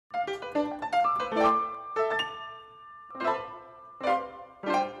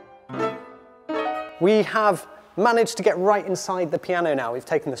we have managed to get right inside the piano now. We've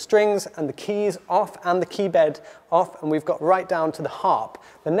taken the strings and the keys off and the key bed off, and we've got right down to the harp.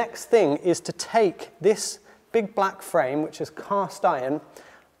 The next thing is to take this big black frame, which is cast iron,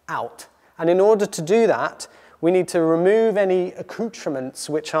 out. And in order to do that, we need to remove any accoutrements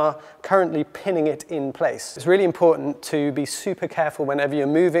which are currently pinning it in place. It's really important to be super careful whenever you're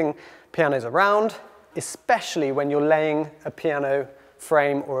moving pianos around, especially when you're laying a piano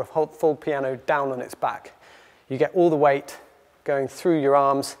frame or a full piano down on its back. You get all the weight going through your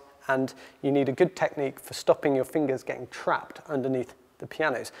arms, and you need a good technique for stopping your fingers getting trapped underneath the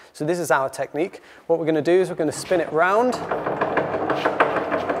pianos. So this is our technique. What we're going to do is we're going to spin it round,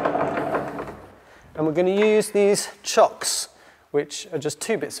 and we're going to use these chocks, which are just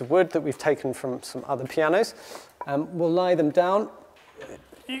 2 bits of wood that we've taken from some other pianos. We'll lie them down.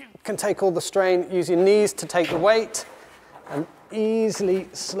 You can take all the strain, use your knees to take the weight, and easily,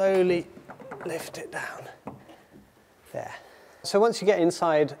 slowly lift it down. There. So once you get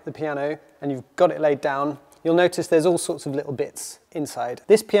inside the piano and you've got it laid down, you'll notice there's all sorts of little bits inside.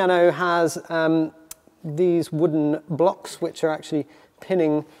 This piano has these wooden blocks which are actually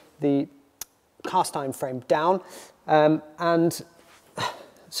pinning the cast iron frame down, and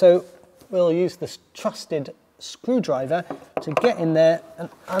so we'll use this trusted screwdriver to get in there and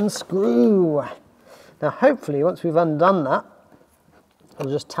unscrew. Now hopefully once we've undone that, it'll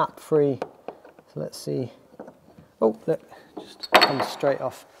just tap free. So let's see. Oh, look, just comes straight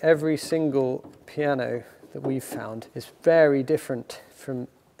off. Every single piano that we've found is very different from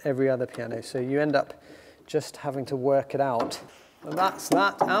every other piano, so you end up just having to work it out. And that's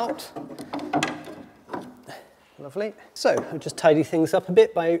that out. Lovely. So I'll just tidy things up a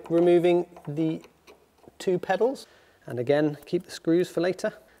bit by removing the 2 pedals. And again, keep the screws for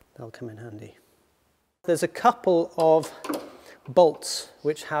later. They'll come in handy. There's a couple of bolts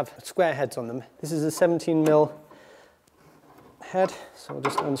which have square heads on them. This is a 17mm head, so we'll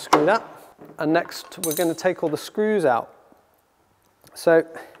just unscrew that. And next we're going to take all the screws out. So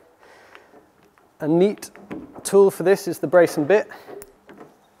a neat tool for this is the brace and bit.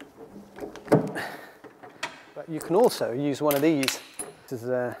 But you can also use one of these. This is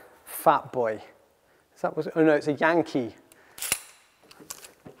a Fat Boy. Is that oh no, it's a Yankee.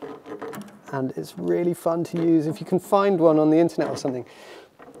 And it's really fun to use if you can find one on the internet or something.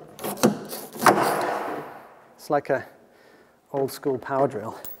 It's like a old school power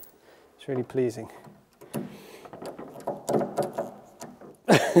drill. It's really pleasing.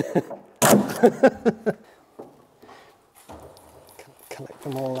 Collect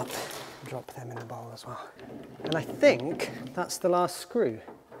them all up, drop them in the bowl as well. And I think that's the last screw.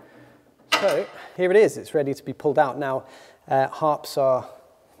 So here it is, it's ready to be pulled out. Now, harps are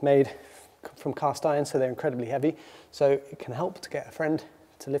made from cast iron, so they're incredibly heavy. So it can help to get a friend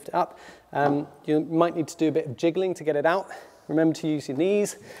to lift it up. You might need to do a bit of jiggling to get it out. Remember to use your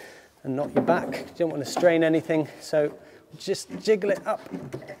knees and not your back. You don't want to strain anything, so just jiggle it up.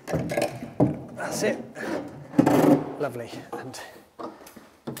 That's it. Lovely. And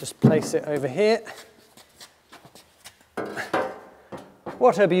just place it over here.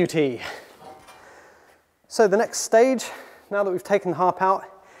 What a beauty. So the next stage, now that we've taken the harp out,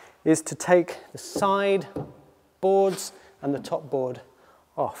 is to take the side boards and the top board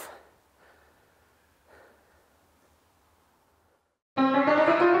off.